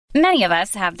Many of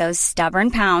us have those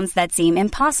stubborn pounds that seem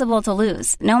impossible to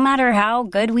lose, no matter how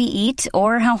good we eat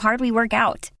or how hard we work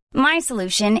out. My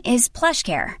solution is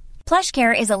PlushCare.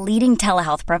 PlushCare is a leading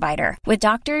telehealth provider with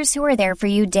doctors who are there for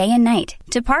you day and night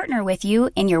to partner with you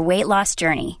in your weight loss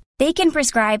journey. They can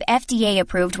prescribe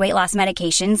FDA-approved weight loss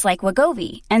medications like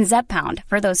Wegovy and Zepbound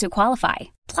for those who qualify.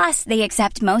 Plus, they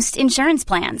accept most insurance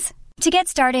plans. To get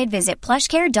started, visit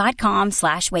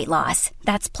plushcare.com/weightloss.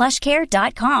 That's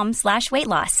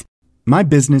plushcare.com/weightloss. My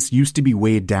business used to be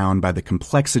weighed down by the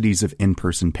complexities of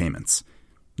in-person payments.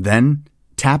 Then,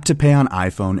 Tap to Pay on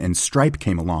iPhone and Stripe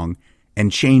came along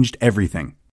and changed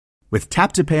everything. With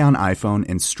Tap to Pay on iPhone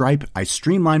and Stripe, I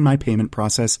streamlined my payment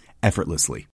process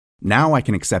effortlessly. Now I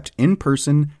can accept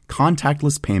in-person,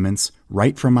 contactless payments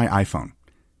right from my iPhone.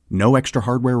 No extra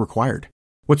hardware required.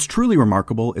 What's truly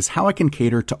remarkable is how I can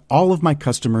cater to all of my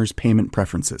customers' payment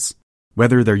preferences.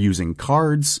 Whether they're using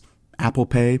cards, Apple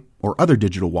Pay, or other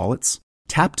digital wallets,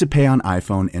 Tap to Pay on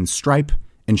iPhone and Stripe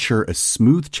ensure a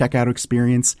smooth checkout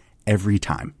experience every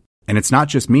time. And it's not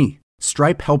just me.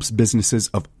 Stripe helps businesses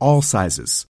of all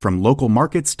sizes, from local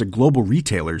markets to global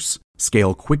retailers,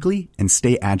 scale quickly and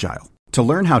stay agile. To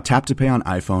learn how Tap to Pay on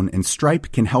iPhone and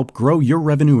Stripe can help grow your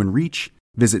revenue and reach,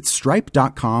 visit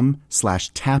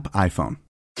stripe.com/tapiphone.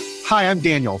 Hi, I'm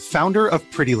Daniel, founder of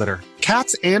Pretty Litter.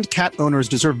 Cats and cat owners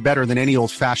deserve better than any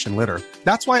old-fashioned litter.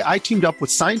 That's why I teamed up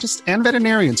with scientists and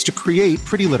veterinarians to create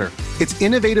Pretty Litter. Its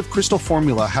innovative crystal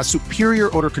formula has superior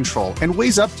odor control and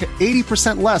weighs up to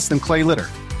 80% less than clay litter.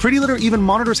 Pretty Litter even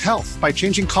monitors health by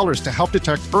changing colors to help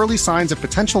detect early signs of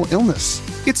potential illness.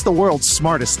 It's the world's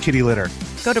smartest kitty litter.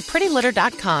 Go to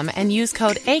prettylitter.com and use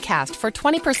code ACAST for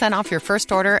 20% off your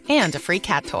first order and a free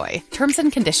cat toy. Terms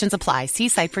and conditions apply. See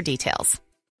site for details.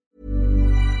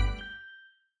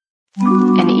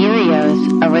 An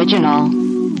Erios original.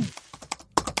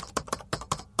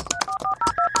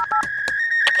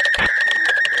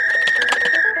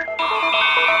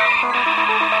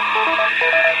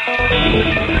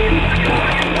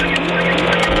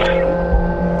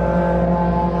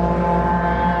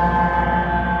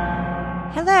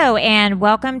 Hello and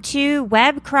welcome to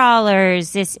Web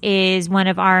Crawlers. This is one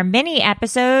of our mini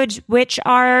episodes, which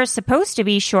are supposed to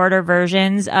be shorter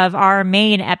versions of our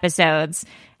main episodes.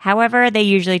 However, they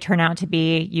usually turn out to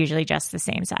be usually just the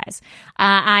same size.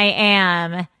 I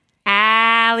am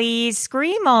Allie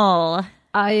Screamel.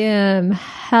 I am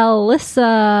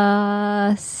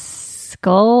Halissa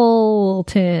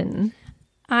Skulton.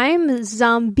 I'm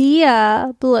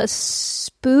Zambia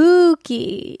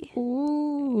Spooky.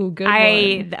 Ooh, good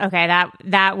one. Okay,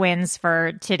 that wins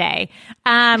for today.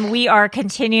 We are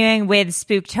continuing with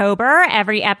Spooktober.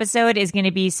 Every episode is going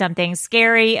to be something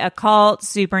scary, occult,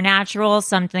 supernatural,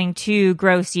 something to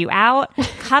gross you out.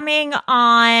 Coming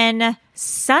on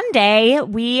Sunday,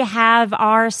 we have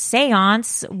our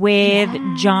seance with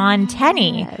John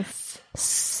Tenney.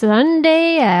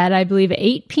 Sunday at, I believe,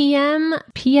 8 p.m.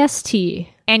 PST.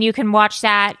 And you can watch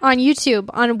that on YouTube,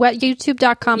 on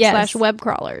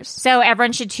youtube.com/webcrawlers. So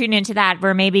everyone should tune into that.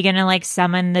 We're maybe going to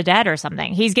summon the dead or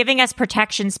something. He's giving us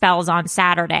protection spells on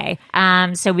Saturday.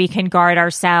 So we can guard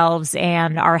ourselves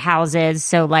and our houses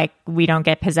so we don't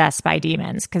get possessed by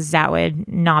demons, because that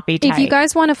would not be tight. If you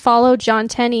guys want to follow John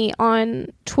Tenney on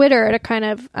Twitter to kind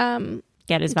of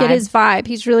get his vibe.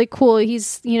 He's really cool.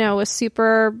 He's, a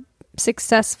super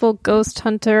successful ghost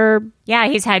hunter. Yeah,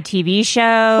 he's had TV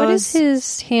shows. What is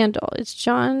his handle? It's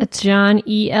John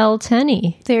E.L.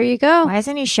 Tenney. There you go. Why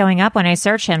isn't he showing up when I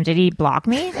search him? Did he block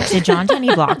me? Did John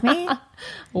Tenney block me?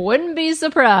 Wouldn't be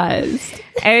surprised.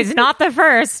 It's not the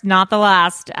first, not the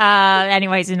last.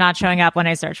 Anyways, he's not showing up when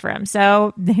I search for him.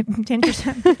 So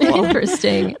interesting.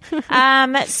 Interesting.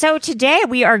 So today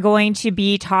we are going to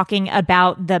be talking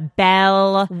about the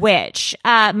Bell Witch.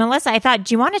 Melissa, I thought,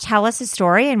 do you want to tell us a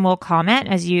story and we'll comment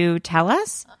as you tell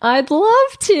us? I'd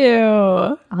love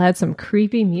to. I'll add some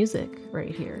creepy music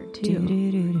right here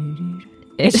too.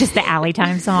 It's just the Alley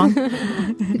Time song.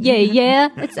 Yeah,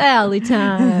 it's Alley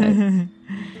Time.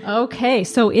 Okay,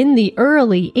 so in the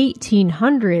early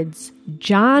 1800s,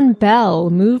 John Bell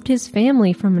moved his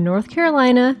family from North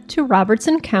Carolina to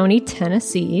Robertson County,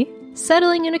 Tennessee,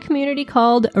 settling in a community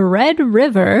called Red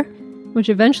River, which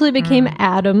eventually became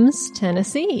Adams,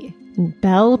 Tennessee. And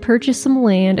Bell purchased some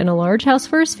land and a large house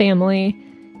for his family,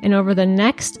 and over the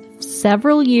next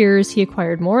several years, he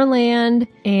acquired more land,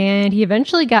 and he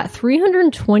eventually got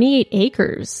 328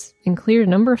 acres and cleared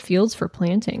a number of fields for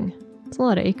planting. It's a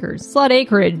lot of acres. It's a lot of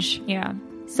acreage. Yeah.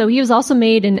 So he was also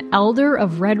made an elder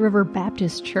of Red River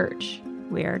Baptist Church.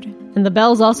 Weird. And the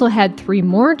Bells also had 3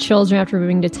 more children after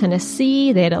moving to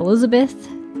Tennessee. They had Elizabeth,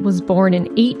 was born in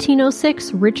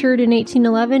 1806, Richard in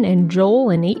 1811, and Joel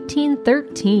in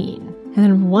 1813. And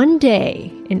then one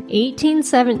day in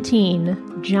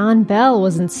 1817, John Bell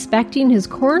was inspecting his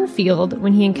cornfield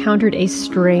when he encountered a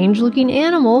strange-looking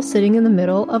animal sitting in the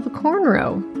middle of a corn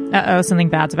row. Uh-oh, something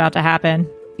bad's about to happen.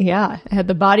 Yeah, it had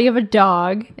the body of a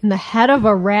dog and the head of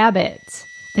a rabbit.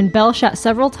 And Bell shot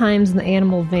several times and the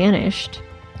animal vanished.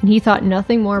 And he thought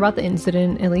nothing more about the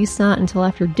incident, at least not until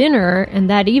after dinner. And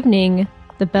that evening,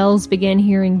 the Bells began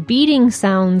hearing beating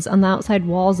sounds on the outside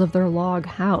walls of their log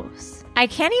house. I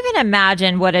can't even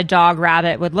imagine what a dog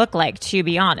rabbit would look like, to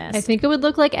be honest. I think it would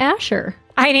look like Asher.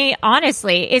 I mean,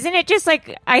 honestly, isn't it just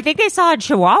like, I think they saw a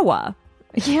chihuahua.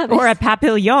 Yeah, or a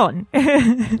papillon.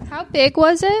 How big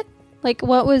was it? Like,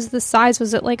 what was the size?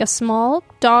 Was it like a small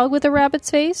dog with a rabbit's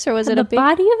face, or was it a big...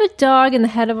 body of a dog and the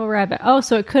head of a rabbit? Oh,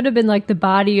 so it could have been like the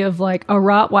body of like a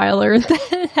Rottweiler and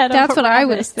the head of a That's what rabbit. I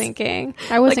was thinking.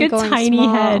 I wasn't like a going tiny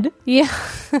small. head. Yeah.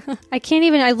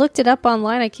 I looked it up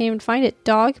online. I can't even find it.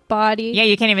 Dog body. Yeah,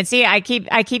 you can't even see it. I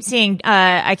keep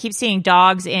seeing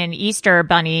dogs in Easter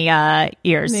bunny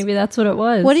ears. Maybe that's what it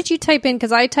was. What did you type in?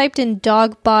 Because I typed in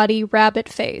dog body rabbit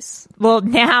face. Well,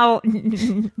 now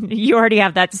you already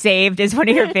have that saved as one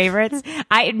of your favorites.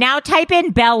 I now type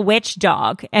in Bell Witch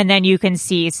Dog, and then you can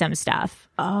see some stuff.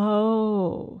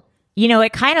 Oh. You know,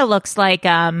 it kind of looks like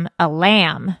a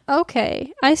lamb.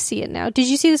 Okay, I see it now. Did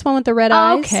you see this one with the red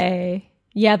eyes? Okay.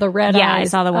 Yeah, the red eyes. Yeah, I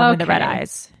saw the one with the red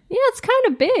eyes. Yeah, it's kind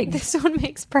of big. This one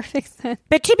makes perfect sense.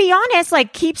 But to be honest,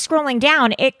 like, keep scrolling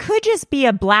down. It could just be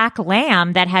a black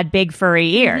lamb that had big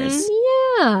furry ears.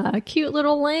 Yeah, a cute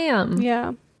little lamb.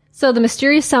 Yeah. So the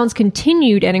mysterious sounds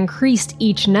continued and increased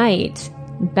each night.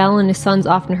 Bell and his sons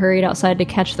often hurried outside to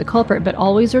catch the culprit, but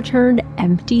always returned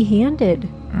empty-handed.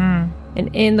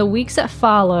 And in the weeks that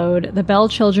followed, the Bell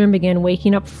children began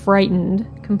waking up frightened,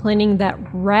 complaining that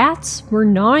rats were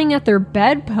gnawing at their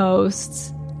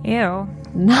bedposts. Ew.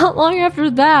 Not long after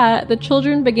that, the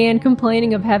children began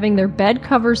complaining of having their bed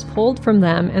covers pulled from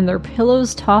them and their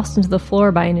pillows tossed into the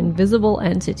floor by an invisible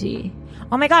entity.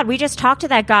 Oh my God, we just talked to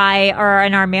that guy or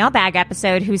in our mailbag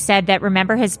episode who said that,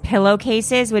 remember, his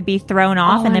pillowcases would be thrown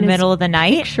off in the middle of the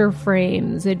night? Picture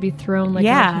frames, they'd be thrown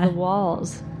onto the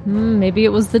walls. Maybe it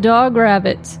was the dog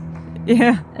rabbit.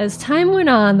 Yeah. As time went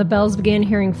on, the Bells began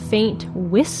hearing faint,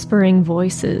 whispering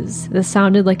voices that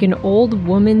sounded like an old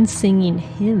woman singing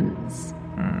hymns.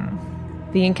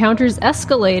 The encounters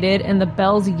escalated, and the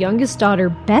Bells' youngest daughter,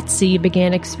 Betsy,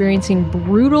 began experiencing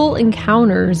brutal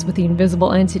encounters with the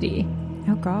invisible entity.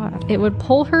 Oh, God. It would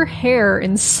pull her hair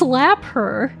and slap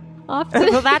her. Often.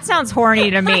 Well, that sounds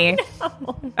horny to me.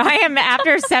 I am,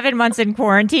 after 7 months in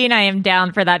quarantine, I am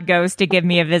down for that ghost to give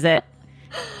me a visit.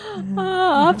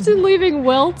 Often leaving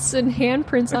welts and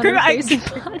handprints on her face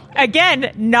and body.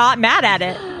 Again, not mad at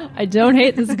it. I don't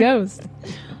hate this ghost.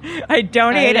 I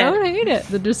don't hate it.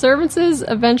 The disturbances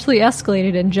eventually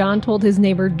escalated, and John told his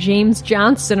neighbor James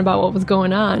Johnson about what was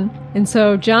going on. And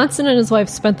so Johnson and his wife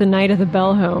spent the night at the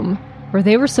Bell home, where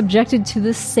they were subjected to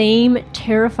the same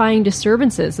terrifying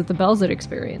disturbances that the Bells had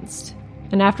experienced.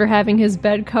 And after having his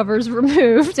bed covers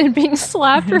removed and being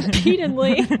slapped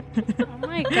repeatedly... Oh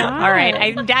my God. All right,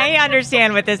 I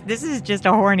understand what this is just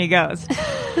a horny ghost.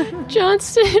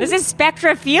 Johnston... This is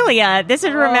spectrophilia. This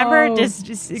is, remember, just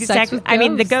sex with I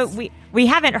mean, the ghosts. ghost... We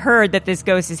haven't heard that this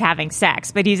ghost is having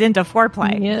sex, but he's into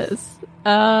foreplay.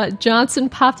 Yes. Johnson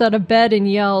popped out of bed and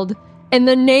yelled, "In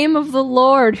the name of the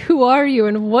Lord, who are you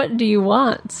and what do you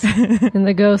want?" And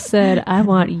the ghost said, "I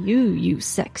want you, you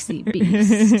sexy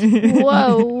beast."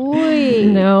 Whoa, wait.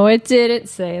 No, it didn't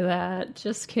say that.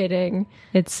 Just kidding.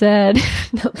 It said,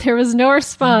 there was no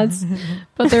response,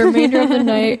 but the remainder of the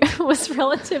night was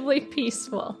relatively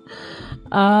peaceful.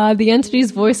 The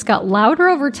entity's voice got louder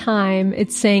over time.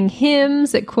 It sang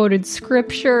hymns, it quoted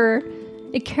scripture,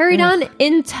 it carried on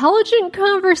intelligent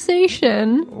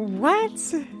conversation.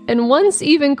 What? And once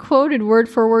even quoted word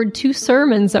for word 2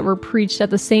 sermons that were preached at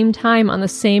the same time on the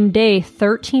same day,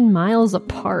 13 miles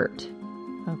apart.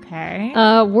 Okay.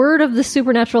 Word of the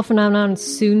supernatural phenomenon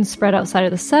soon spread outside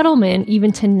of the settlement,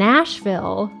 even to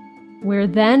Nashville, where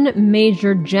then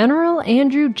Major General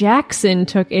Andrew Jackson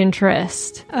took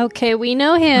interest. Okay, we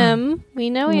know him. We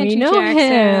know Andrew Jackson.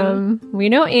 Him. We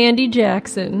know Andy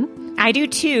Jackson. I do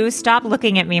too. Stop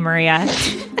looking at me, Maria.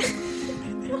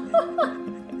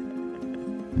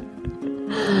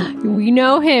 We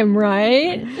know him,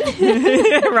 right?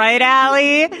 Right,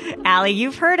 Allie? Allie,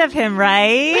 you've heard of him,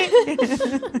 right?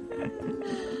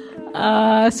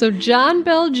 So John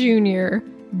Bell Jr.,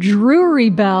 Drury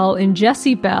Bell, and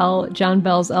Jesse Bell, John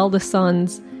Bell's eldest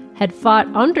sons, had fought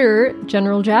under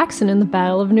General Jackson in the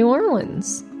Battle of New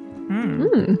Orleans.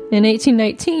 In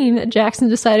 1819, Jackson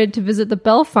decided to visit the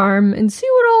Bell Farm and see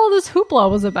what all this hoopla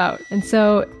was about. And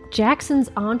so Jackson's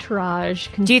entourage...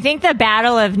 Do you think the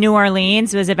Battle of New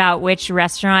Orleans was about which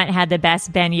restaurant had the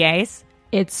best beignets?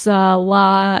 It's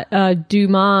La Du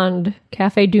Monde,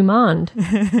 Cafe Du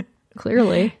Monde,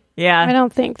 clearly. Yeah. I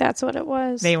don't think that's what it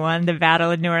was. They won the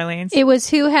Battle of New Orleans. It was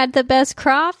who had the best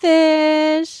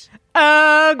crawfish.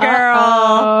 Oh,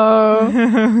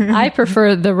 girl. I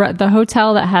prefer the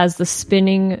hotel that has the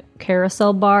spinning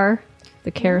carousel bar.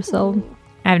 The carousel.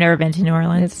 I've never been to New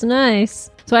Orleans. It's nice.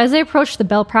 So as they approached the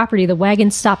Bell property, the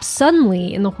wagon stopped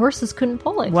suddenly and the horses couldn't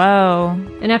pull it. Whoa.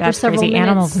 And after That's several crazy. minutes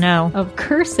Animals know. of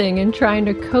cursing and trying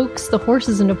to coax the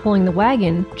horses into pulling the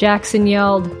wagon, Jackson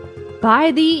yelled,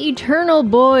 "By the eternal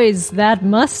boys, that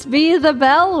must be the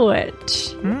Bell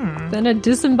Witch." Then a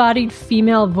disembodied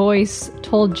female voice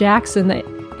told Jackson that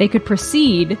they could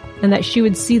proceed and that she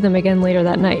would see them again later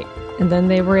that night. And then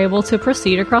they were able to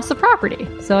proceed across the property.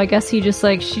 So I guess she just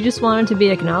wanted to be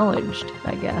acknowledged,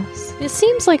 I guess. It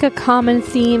seems like a common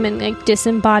theme in like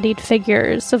disembodied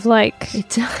figures of like It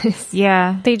does.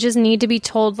 Yeah. they just need to be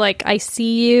told like, I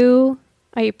see you,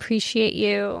 I appreciate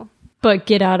you. But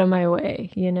get out of my way,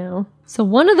 you know? So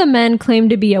one of the men claimed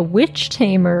to be a witch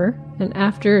tamer, and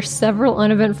after several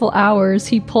uneventful hours,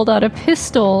 he pulled out a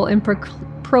pistol and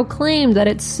proclaimed that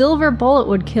its silver bullet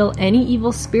would kill any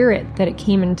evil spirit that it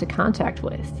came into contact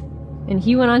with. And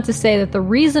he went on to say that the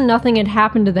reason nothing had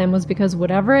happened to them was because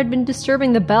whatever had been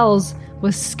disturbing the bells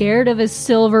was scared of his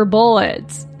silver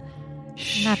bullets.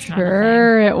 That's not a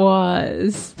Sure it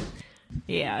was.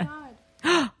 Yeah.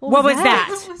 What was that?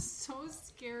 was so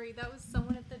scary. That was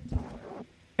someone at the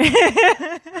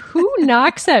door. Who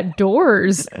knocks at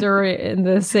doors in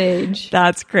this age?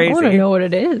 That's crazy. I want to know what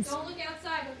it is. Don't look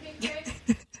outside, okay,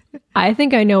 Chris? I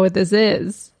think I know what this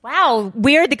is. Wow.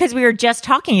 Weird because we were just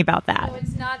talking about that. No,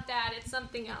 it's not that. It's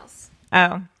something else.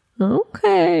 Oh.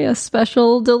 Okay, a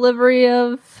special delivery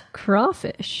of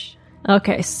crawfish.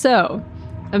 Okay, so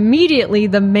immediately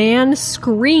the man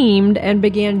screamed and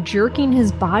began jerking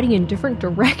his body in different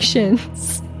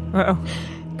directions, Uh-oh.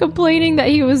 complaining that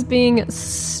he was being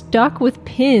stuck with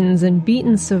pins and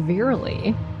beaten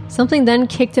severely. Something then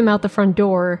kicked him out the front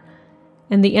door,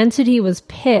 and the entity was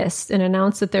pissed and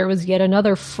announced that there was yet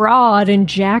another fraud in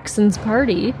Jackson's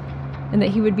party, and that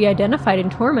he would be identified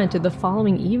and tormented the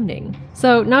following evening.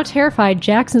 So, now terrified,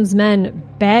 Jackson's men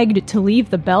begged to leave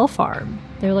the Bell Farm.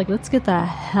 They were like, let's get the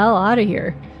hell out of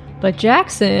here. But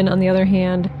Jackson, on the other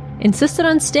hand, insisted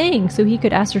on staying so he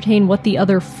could ascertain what the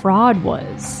other fraud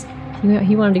was.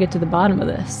 He wanted to get to the bottom of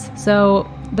this. So,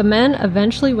 the men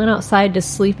eventually went outside to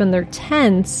sleep in their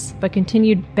tents, but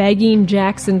continued begging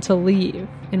Jackson to leave.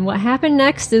 And what happened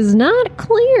next is not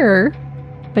clear,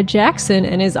 but Jackson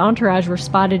and his entourage were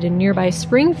spotted in nearby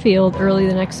Springfield early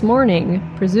the next morning,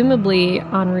 presumably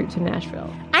en route to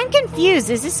Nashville. I'm confused.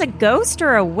 Is this a ghost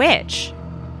or a witch?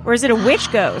 Or is it a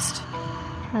witch ghost?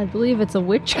 I believe it's a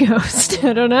witch ghost.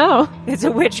 I don't know. It's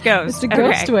a witch ghost. It's a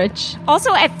ghost Okay. witch.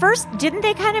 Also, at first, didn't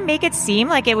they kind of make it seem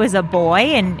like it was a boy,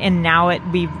 and now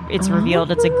it's revealed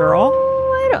it's a girl?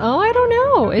 I don't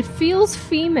know. It feels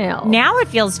female. Now it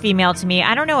feels female to me.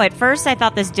 I don't know. At first, I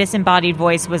thought this disembodied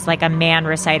voice was like a man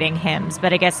reciting hymns,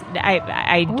 but I guess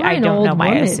I an don't old know why I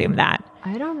woman. assumed that.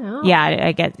 I don't know. Yeah,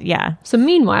 I guess. Yeah. So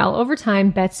meanwhile, over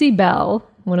time, Betsy Bell,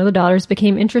 one of the daughters,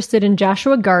 became interested in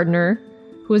Joshua Gardner,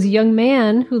 who was a young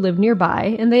man who lived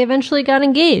nearby, and they eventually got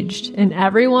engaged. And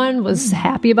everyone was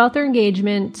happy about their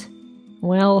engagement.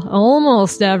 Well,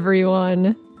 almost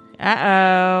everyone.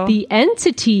 Uh-oh. The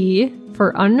entity,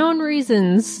 for unknown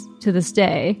reasons to this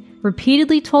day,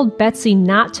 repeatedly told Betsy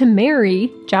not to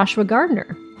marry Joshua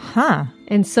Gardner. Huh.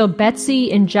 And so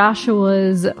Betsy and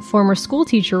Joshua's former school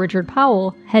teacher, Richard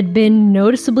Powell, had been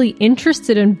noticeably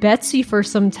interested in Betsy for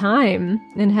some time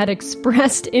and had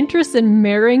expressed interest in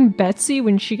marrying Betsy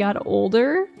when she got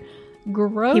older.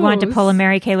 Gross. He wanted to pull a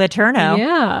Mary Kay Letourneau.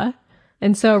 Yeah.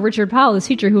 And so Richard Powell, this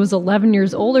teacher who was 11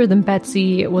 years older than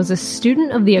Betsy, was a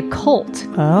student of the occult.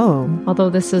 Oh. Although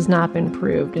this has not been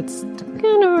proved. It's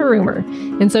kind of a rumor.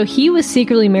 And so he was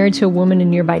secretly married to a woman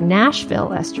in nearby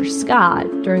Nashville, Esther Scott,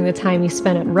 during the time he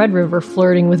spent at Red River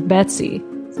flirting with Betsy.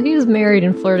 So he was married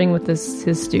and flirting with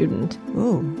his student.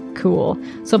 Ooh. Cool.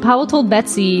 So Powell told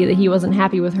Betsy that he wasn't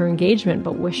happy with her engagement,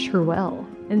 but wished her well.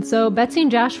 And so Betsy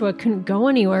and Joshua couldn't go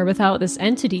anywhere without this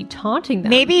entity taunting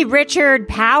them. Maybe Richard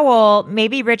Powell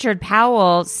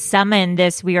summoned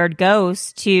this weird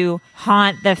ghost to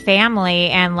haunt the family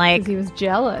and like, Because he was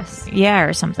jealous. yeah,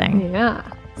 or something. Yeah.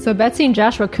 So Betsy and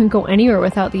Joshua couldn't go anywhere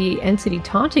without the entity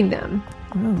taunting them.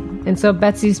 And so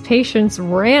Betsy's patience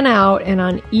ran out, and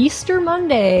on Easter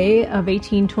Monday of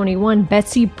 1821,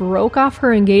 Betsy broke off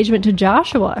her engagement to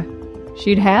Joshua.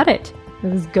 She'd had it.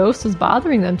 His ghost was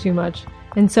bothering them too much.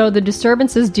 And so the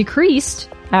disturbances decreased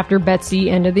after Betsy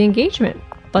ended the engagement.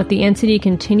 But the entity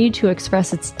continued to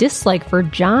express its dislike for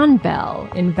John Bell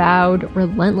and vowed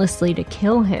relentlessly to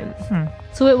kill him.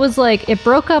 So it was like, it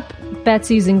broke up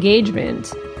Betsy's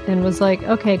engagement and was like,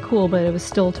 okay, cool, but it was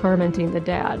still tormenting the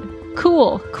dad.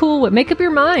 Cool, make up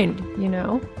your mind, you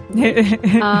know?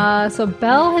 So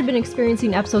Bell had been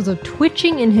experiencing episodes of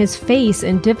twitching in his face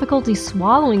and difficulty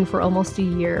swallowing for almost a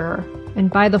year. And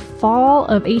by the fall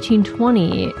of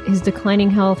 1820, his declining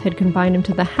health had confined him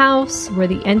to the house, where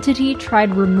the entity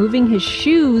tried removing his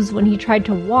shoes when he tried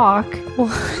to walk.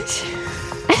 What?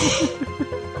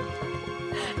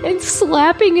 And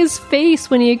slapping his face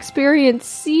when he experienced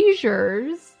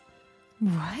seizures.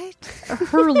 What?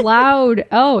 Her loud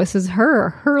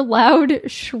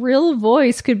shrill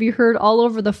voice could be heard all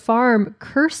over the farm,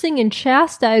 cursing and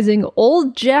chastising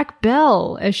old Jack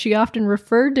Bell, as she often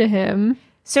referred to him.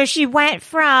 So she went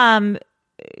from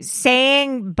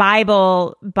saying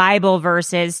Bible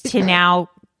verses to now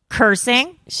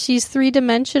cursing. She's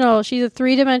three-dimensional. She's a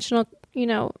three-dimensional,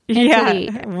 entity.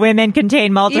 Yeah, women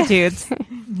contain multitudes. Yeah.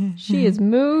 She is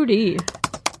moody.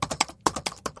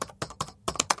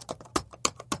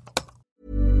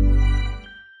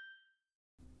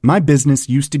 My business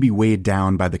used to be weighed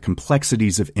down by the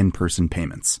complexities of in-person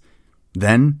payments.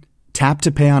 Then, Tap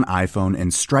to Pay on iPhone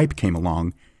and Stripe came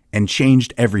along and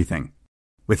changed everything.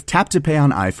 With Tap to Pay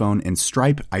on iPhone and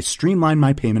Stripe, I streamlined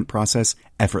my payment process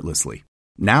effortlessly.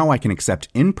 Now I can accept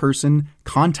in-person,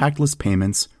 contactless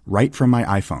payments right from my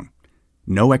iPhone.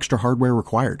 No extra hardware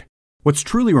required. What's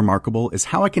truly remarkable is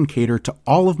how I can cater to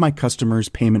all of my customers'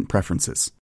 payment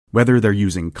preferences. Whether they're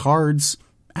using cards,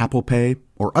 Apple Pay,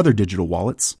 or other digital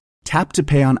wallets, Tap to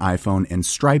Pay on iPhone and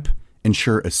Stripe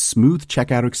ensure a smooth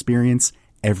checkout experience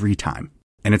every time.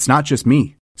 And it's not just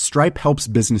me. Stripe helps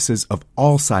businesses of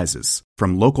all sizes,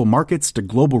 from local markets to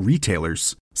global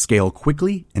retailers, scale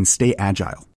quickly and stay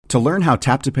agile. To learn how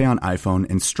Tap to Pay on iPhone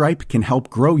and Stripe can help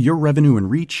grow your revenue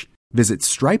and reach, visit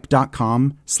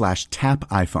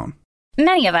stripe.com/tapiphone.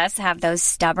 Many of us have those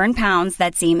stubborn pounds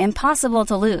that seem impossible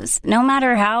to lose, no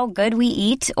matter how good we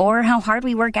eat or how hard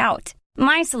we work out.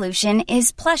 My solution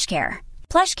is PlushCare.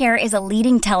 PlushCare is a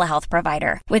leading telehealth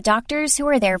provider with doctors who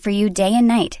are there for you day and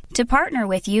night to partner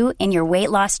with you in your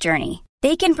weight loss journey.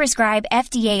 They can prescribe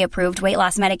FDA-approved weight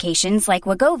loss medications like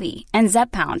Wegovy and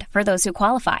Zepbound for those who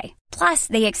qualify. Plus,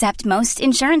 they accept most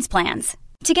insurance plans.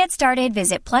 To get started,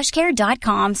 visit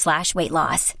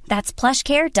plushcare.com/weightloss. That's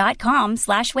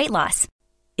plushcare.com/weightloss.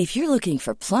 If you're looking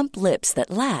for plump lips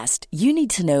that last, you need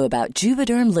to know about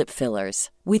Juvederm lip fillers.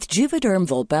 With Juvederm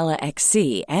Volbella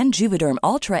XC and Juvederm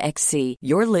Ultra XC,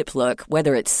 your lip look,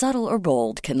 whether it's subtle or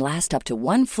bold, can last up to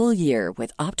 1 full year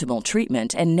with optimal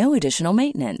treatment and no additional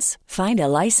maintenance. Find a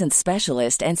licensed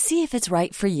specialist and see if it's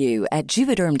right for you at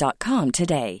Juvederm.com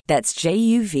today. That's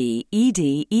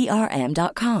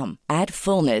JUVEDERM.com. Add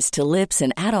fullness to lips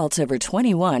in adults over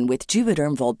 21 with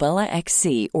Juvederm Volbella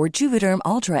XC or Juvederm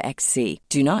Ultra XC.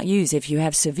 Do not use if you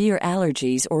have severe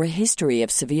allergies or a history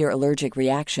of severe allergic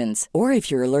reactions, or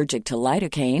if you're allergic to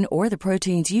lidocaine or the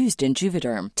proteins used in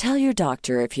Juvederm. Tell your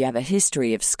doctor if you have a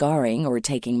history of scarring or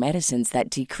taking medicines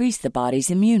that decrease the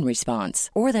body's immune response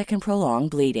or that can prolong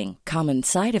bleeding. Common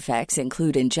side effects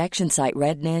include injection site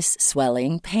redness,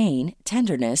 swelling, pain,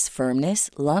 tenderness, firmness,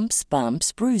 lumps,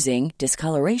 bumps, bruising,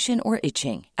 discoloration, or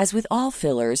itching. As with all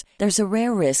fillers, there's a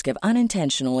rare risk of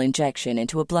unintentional injection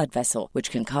into a blood vessel,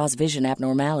 which can cause vision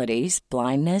abnormalities,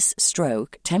 blindness,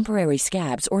 stroke, temporary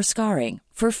scabs, or scarring.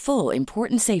 For full,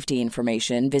 important safety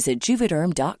information, visit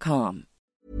Juvederm.com.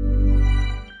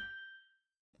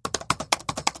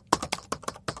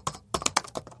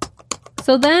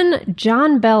 So then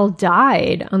John Bell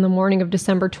died on the morning of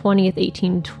December 20th,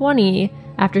 1820,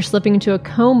 after slipping into a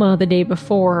coma the day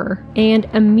before. And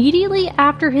immediately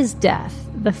after his death,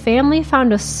 the family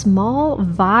found a small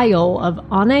vial of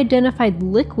unidentified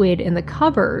liquid in the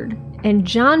cupboard. And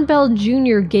John Bell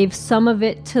Jr. gave some of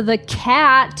it to the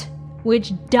cat,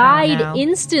 which died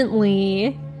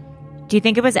instantly. Do you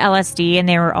think it was LSD and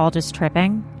they were all just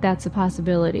tripping? That's a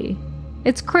possibility.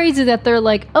 It's crazy that they're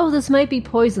like, oh, this might be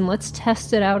poison. Let's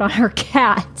test it out on our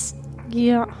cats.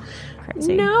 Yeah.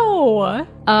 Crazy. No.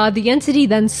 The entity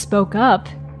then spoke up,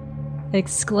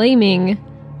 exclaiming,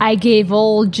 I gave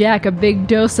old Jack a big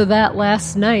dose of that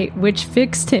last night, which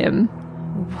fixed him.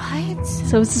 What?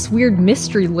 So it's this weird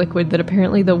mystery liquid that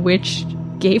apparently the witch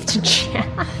gave to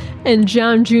Jack. And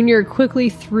John Jr. quickly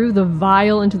threw the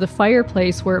vial into the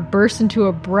fireplace, where it burst into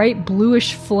a bright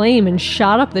bluish flame and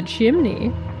shot up the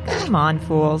chimney. Come on,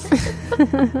 fools.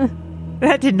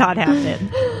 That did not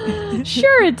happen.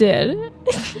 Sure it did.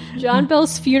 John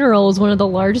Bell's funeral was one of the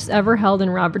largest ever held in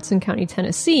Robertson County,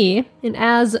 Tennessee. And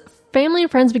as family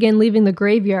and friends began leaving the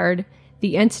graveyard,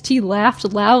 the entity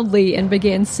laughed loudly and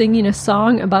began singing a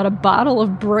song about a bottle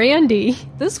of brandy.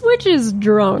 This witch is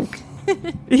drunk.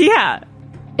 Yeah.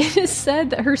 It is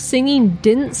said that her singing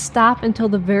didn't stop until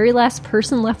the very last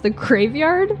person left the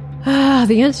graveyard.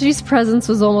 The entity's presence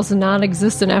was almost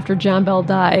non-existent after John Bell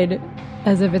died,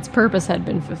 as if its purpose had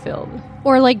been fulfilled.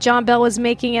 Or like John Bell was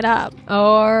making it up.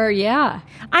 Or, yeah.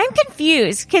 I'm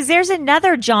confused because there's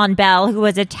another John Bell who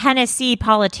was a Tennessee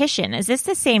politician. Is this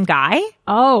the same guy?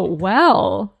 Oh,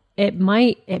 well, it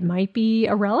might be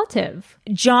a relative.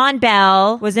 John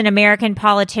Bell was an American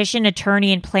politician,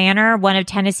 attorney, and planner, one of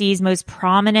Tennessee's most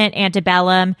prominent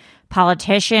antebellum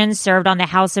politicians, served on the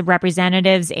House of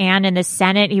Representatives and in the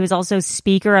Senate. He was also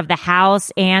Speaker of the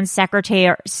House and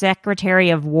Secretary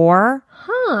of War.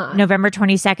 Huh. November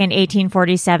 22nd,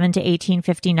 1847 to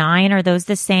 1859. Are those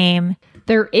the same?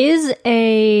 There is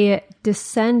a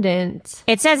descendant.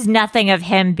 It says nothing of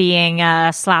him being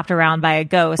slapped around by a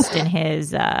ghost in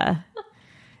his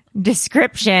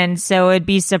description, so it'd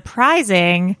be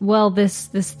surprising. Well, this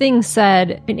thing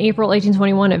said in April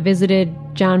 1821 it visited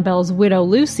John Bell's widow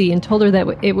Lucy and told her that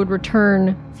it would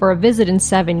return for a visit in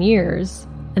 7 years.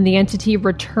 And the entity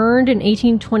returned in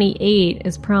 1828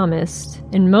 as promised,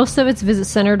 and most of its visits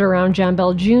centered around John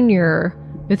Bell Jr.,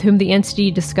 with whom the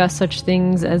entity discussed such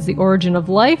things as the origin of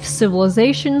life,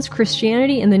 civilizations,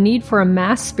 Christianity, and the need for a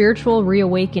mass spiritual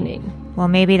reawakening. Well,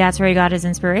 maybe that's where he got his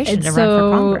inspiration to run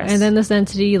for Congress. And then this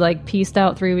entity, pieced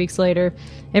out 3 weeks later.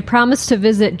 It promised to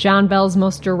visit John Bell's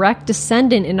most direct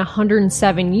descendant in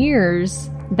 107 years.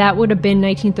 That would have been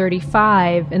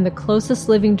 1935, and the closest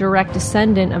living direct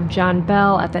descendant of John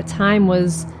Bell at that time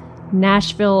was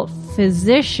Nashville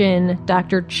physician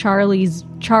Dr.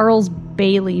 Charles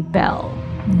Bailey Bell.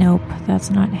 Nope, that's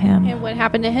not him. And what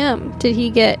happened to him? Did he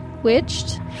get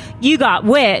witched? You got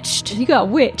witched. He got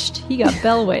witched. He got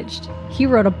Bell witched. He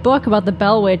wrote a book about the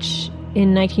Bell Witch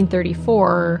in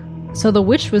 1934. So the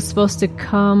witch was supposed to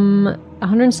come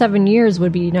 107 years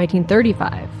would be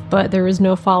 1935, but there was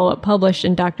no follow-up published,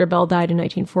 and Dr. Bell died in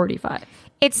 1945.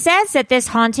 It says that this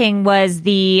haunting was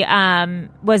the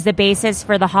basis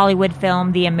for the Hollywood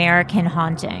film The American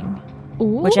Haunting.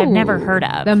 Ooh, which I've never heard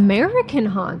of. The American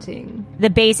Haunting. The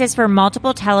basis for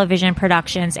multiple television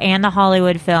productions and the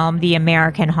Hollywood film The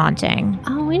American Haunting.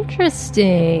 Oh,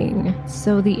 interesting.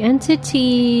 So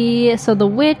the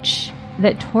witch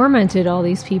that tormented all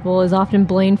these people is often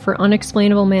blamed for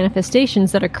unexplainable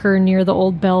manifestations that occur near the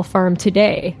old Bell farm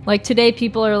today. Like today,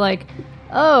 people are like,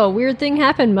 oh, weird thing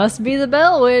happened, must be the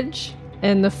Bell Witch.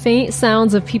 And the faint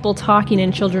sounds of people talking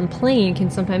and children playing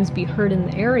can sometimes be heard in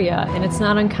the area, and it's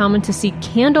not uncommon to see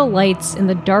candle lights in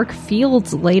the dark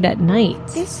fields late at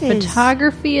night.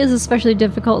 Photography is especially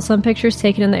difficult. Some pictures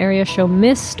taken in the area show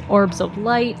mist, orbs of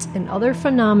light, and other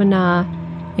phenomena,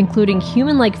 including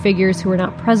human-like figures who were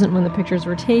not present when the pictures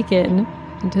were taken.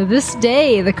 And to this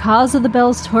day, the cause of the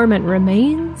Bell's torment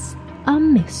remains a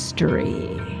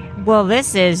mystery. Well,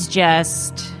 this is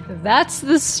just... That's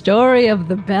the story of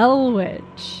the Bell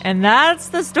Witch. And that's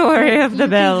the story of the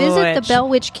Bell Witch. You visit the Bell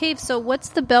Witch Cave. So what's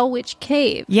the Bell Witch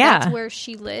Cave? Yeah. That's where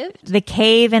she lived? The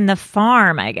cave and the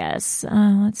farm, I guess.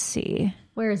 Let's see.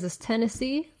 Where is this,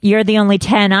 Tennessee? You're the only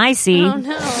 10 I see. Oh,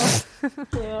 no.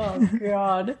 Oh,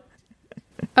 God.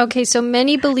 Okay, so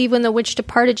many believe when the witch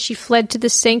departed, she fled to the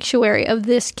sanctuary of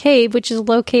this cave, which is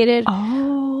located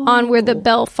on where the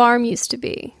Bell farm used to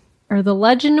be. Or the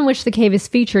legend in which the cave is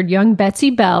featured, young Betsy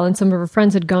Bell and some of her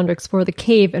friends had gone to explore the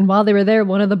cave, and while they were there,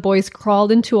 one of the boys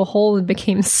crawled into a hole and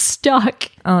became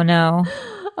stuck. Oh, no.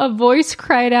 A voice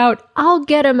cried out, "I'll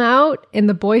get him out!" And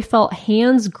the boy felt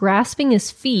hands grasping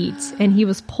his feet, and he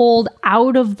was pulled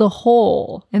out of the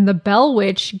hole. And the Bell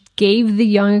Witch gave the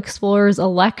young explorers a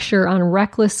lecture on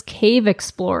reckless cave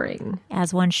exploring.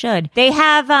 As one should. They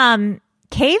have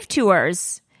cave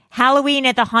tours. Halloween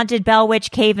at the haunted Bell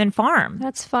Witch Cave and Farm.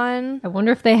 That's fun. I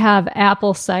wonder if they have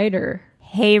apple cider.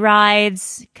 Hay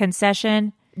rides,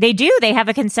 concession. They do. They have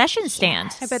a concession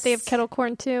stand. I bet they have kettle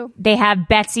corn too. They have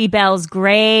Betsy Bell's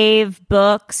grave,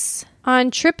 books. On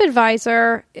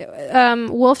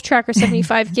TripAdvisor, Wolf Tracker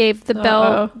 75 gave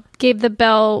the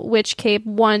Bell Witch Cave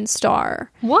 1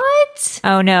 star. What?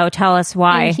 Oh no, tell us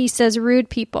why. And he says, rude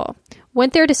people.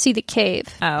 Went there to see the cave.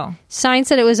 Oh. Sign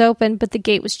said it was open, but the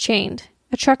gate was chained.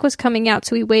 A truck was coming out,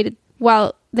 so we waited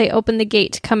while they opened the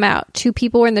gate to come out. 2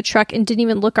 people were in the truck and didn't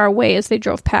even look our way as they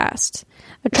drove past.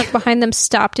 A truck behind them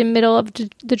stopped in middle of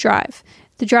the drive.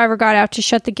 The driver got out to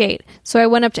shut the gate, so I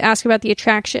went up to ask about the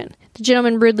attraction. The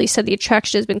gentleman rudely said the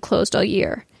attraction has been closed all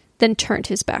year, then turned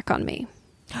his back on me.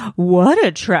 What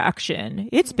attraction?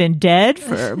 It's been dead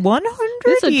for 100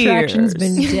 This years. attraction's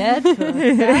been dead for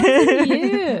 1,000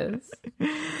 years.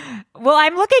 Well,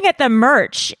 I'm looking at the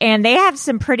merch, and they have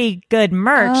some pretty good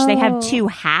merch. They have 2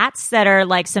 hats that are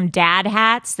like some dad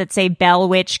hats that say Bell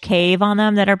Witch Cave on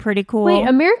them that are pretty cool. Wait,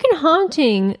 American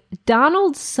Haunting,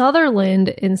 Donald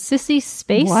Sutherland and Sissy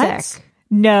Spacek. What?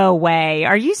 No way.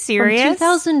 Are you serious? From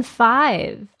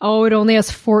 2005. Oh, it only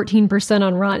has 14%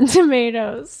 on Rotten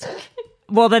Tomatoes.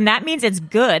 Well, then that means it's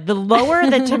good. The lower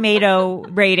the tomato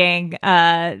rating,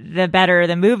 the better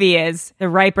the movie is, the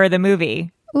riper the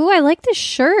movie. Ooh, I like this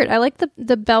shirt. I like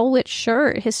the Bell Witch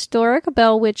shirt. Historic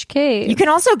Bell Witch Cave. You can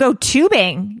also go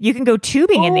tubing. You can go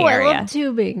tubing in the area. I love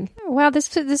tubing. Wow, this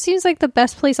seems like the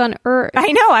best place on earth.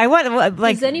 I know. I want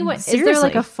like. Is there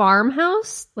like a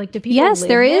farmhouse? Like, do people Yes, live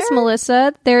there is, there?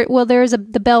 Melissa. There's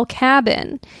the Bell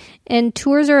Cabin, and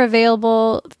tours are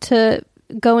available to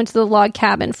go into the log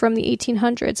cabin from the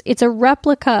 1800s. It's a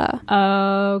replica.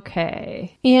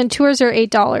 Okay. And tours are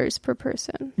 $8 per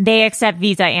person. They accept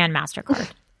Visa and MasterCard.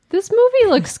 This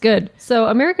movie looks good. So,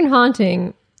 American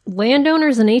Haunting.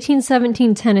 Landowners in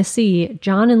 1817 Tennessee,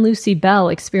 John and Lucy Bell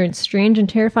experienced strange and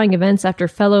terrifying events after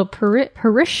fellow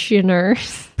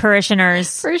parishioners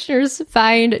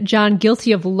find John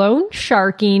guilty of loan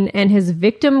sharking and his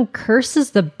victim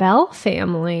curses the Bell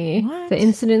family. What? The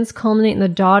incidents culminate in the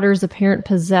daughter's apparent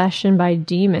possession by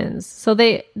demons. So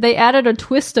they added a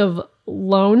twist of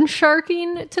loan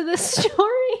sharking to this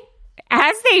story.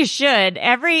 As they should.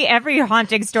 Every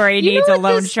haunting story needs a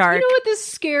loan shark. You know what this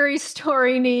scary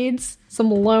story needs? Some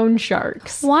loan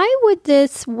sharks. Why would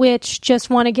this witch just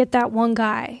want to get that one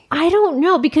guy? I don't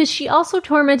know, because she also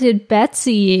tormented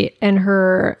Betsy and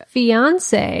her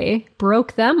fiance,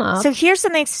 broke them up. So here's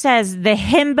something that says the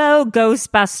himbo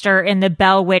Ghostbuster in the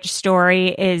Bell Witch story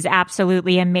is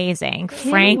absolutely amazing.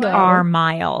 Frank R.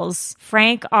 Miles.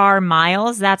 Frank R.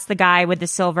 Miles, that's the guy with the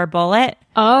silver bullet.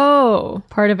 Oh,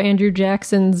 part of Andrew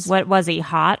Jackson's... What was he,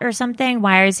 hot or something?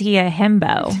 Why is he a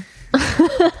himbo?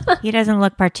 He doesn't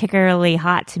look particularly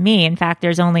hot to me. In fact,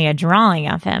 there's only a drawing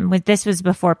of him. This was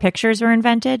before pictures were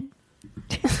invented.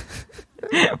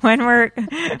 when were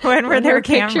there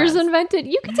cameras? Pictures invented?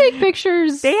 You could take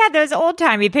pictures. They had those old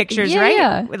timey pictures, right?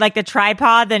 Yeah. With like the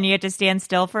tripod, then you had to stand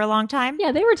still for a long time.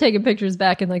 Yeah, they were taking pictures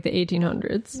back in like the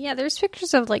 1800s. Yeah, there's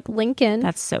pictures of like Lincoln.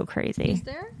 That's so crazy. Is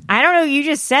there? I don't know. You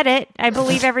just said it. I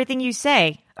believe everything you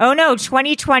say. Oh no,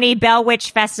 2020 Bell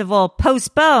Witch Festival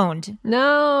postponed.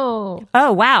 No.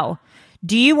 Oh, wow.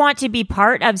 Do you want to be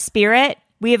part of Spirit?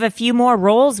 We have a few more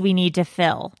roles we need to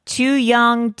fill. 2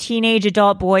 young teenage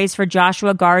adult boys for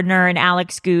Joshua Gardner and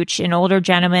Alex Gooch, and older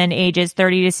gentlemen ages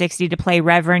 30 to 60 to play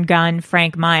Reverend Gunn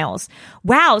Frank Miles.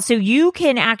 Wow, so you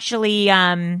can actually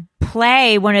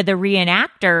play one of the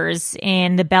reenactors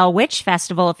in the Bell Witch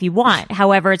Festival if you want.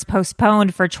 However, it's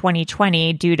postponed for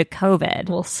 2020 due to COVID.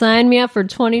 Well, sign me up for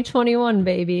 2021,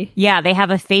 baby. Yeah, they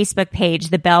have a Facebook page,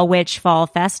 the Bell Witch Fall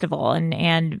Festival.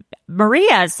 And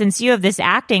Maria, since you have this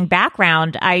acting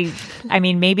background, I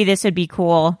mean, maybe this would be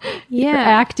cool. Yeah.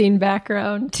 Acting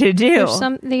background. To do.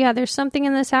 There's something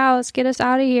in this house. Get us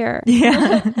out of here.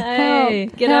 Yeah. Hey,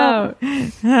 Help. get Help. out.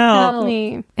 Help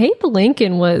me. Abe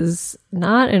Lincoln was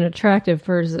not an attractive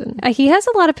person. He has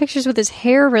a lot of pictures with his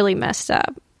hair really messed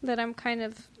up that I'm kind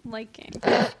of liking.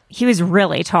 He was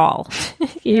really tall.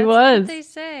 He was. What they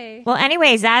say. Well,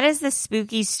 anyways, that is the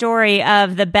spooky story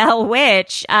of the Bell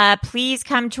Witch. Please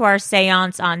come to our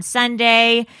seance on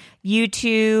Sunday,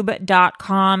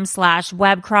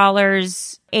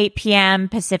 youtube.com/webcrawlers, 8 p.m.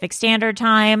 Pacific Standard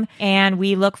Time. And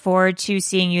we look forward to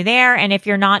seeing you there. And if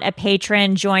you're not a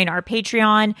patron, join our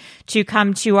Patreon to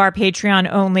come to our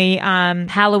Patreon only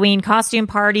Halloween costume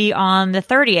party on the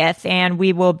 30th. And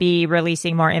we will be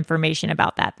releasing more information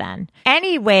about that then.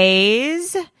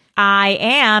 Anyways, I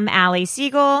am Allie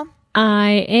Siegel.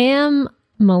 I am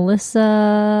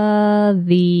Melissa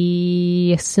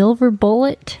the Silver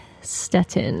Bullet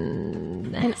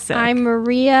Stettin. And I'm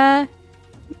Maria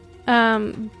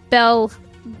Belsucci.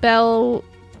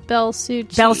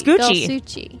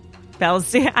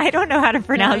 I don't know how to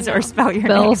pronounce or spell your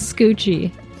name.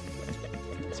 Belsucci.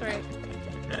 That's right.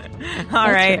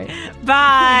 All right. right. Bye.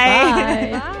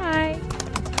 Bye. Bye.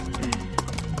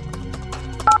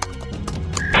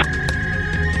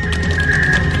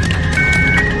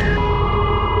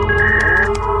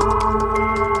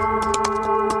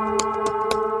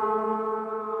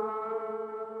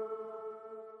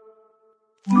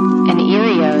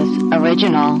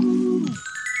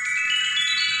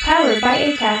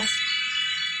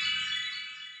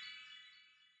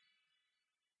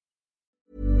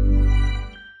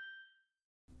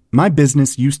 My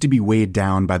business used to be weighed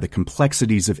down by the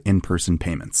complexities of in-person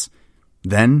payments.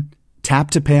 Then,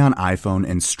 Tap to Pay on iPhone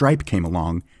and Stripe came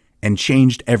along and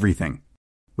changed everything.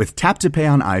 With Tap to Pay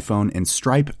on iPhone and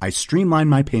Stripe, I streamlined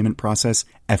my payment process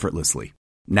effortlessly.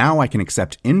 Now I can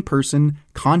accept in-person,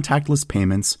 contactless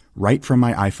payments right from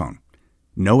my iPhone.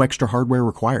 No extra hardware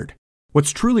required.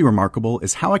 What's truly remarkable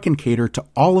is how I can cater to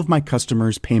all of my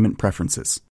customers' payment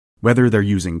preferences. Whether they're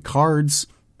using cards,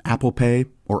 Apple Pay,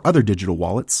 or other digital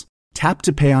wallets, Tap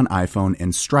to Pay on iPhone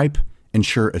and Stripe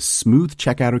ensure a smooth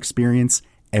checkout experience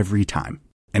every time.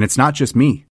 And it's not just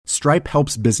me. Stripe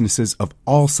helps businesses of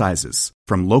all sizes,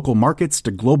 from local markets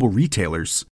to global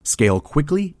retailers, scale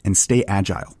quickly and stay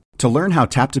agile. To learn how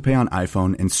Tap to Pay on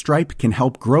iPhone and Stripe can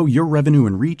help grow your revenue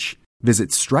and reach,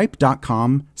 visit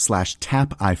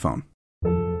stripe.com/tapiphone.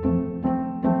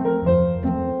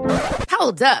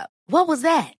 Hold up. What was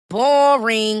that?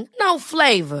 Boring. No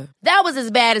flavor. That was as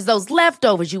bad as those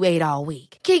leftovers you ate all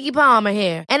week. Keke Palmer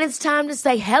here, and it's time to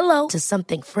say hello to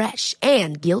something fresh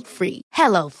and guilt-free.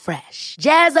 Hello Fresh.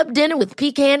 Jazz up dinner with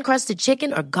pecan-crusted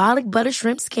chicken or garlic butter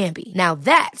shrimp scampi. Now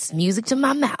that's music to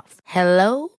my mouth.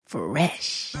 Hello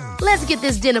Fresh. Let's get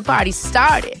this dinner party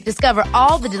started. Discover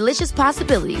all the delicious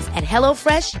possibilities at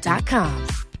HelloFresh.com.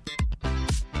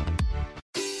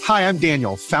 Hi, I'm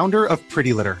Daniel, founder of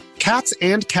Pretty Litter. Cats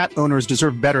and cat owners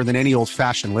deserve better than any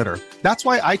old-fashioned litter. That's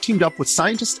why I teamed up with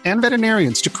scientists and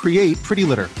veterinarians to create Pretty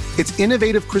Litter. Its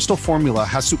innovative crystal formula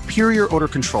has superior odor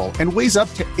control and weighs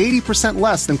up to 80%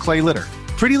 less than clay litter.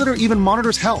 Pretty Litter even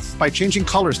monitors health by changing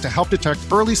colors to help detect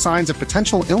early signs of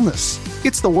potential illness.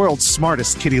 It's the world's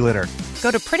smartest kitty litter.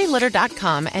 Go to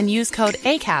prettylitter.com and use code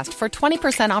ACAST for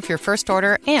 20% off your first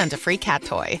order and a free cat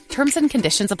toy. Terms and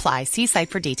conditions apply. See site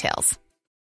for details.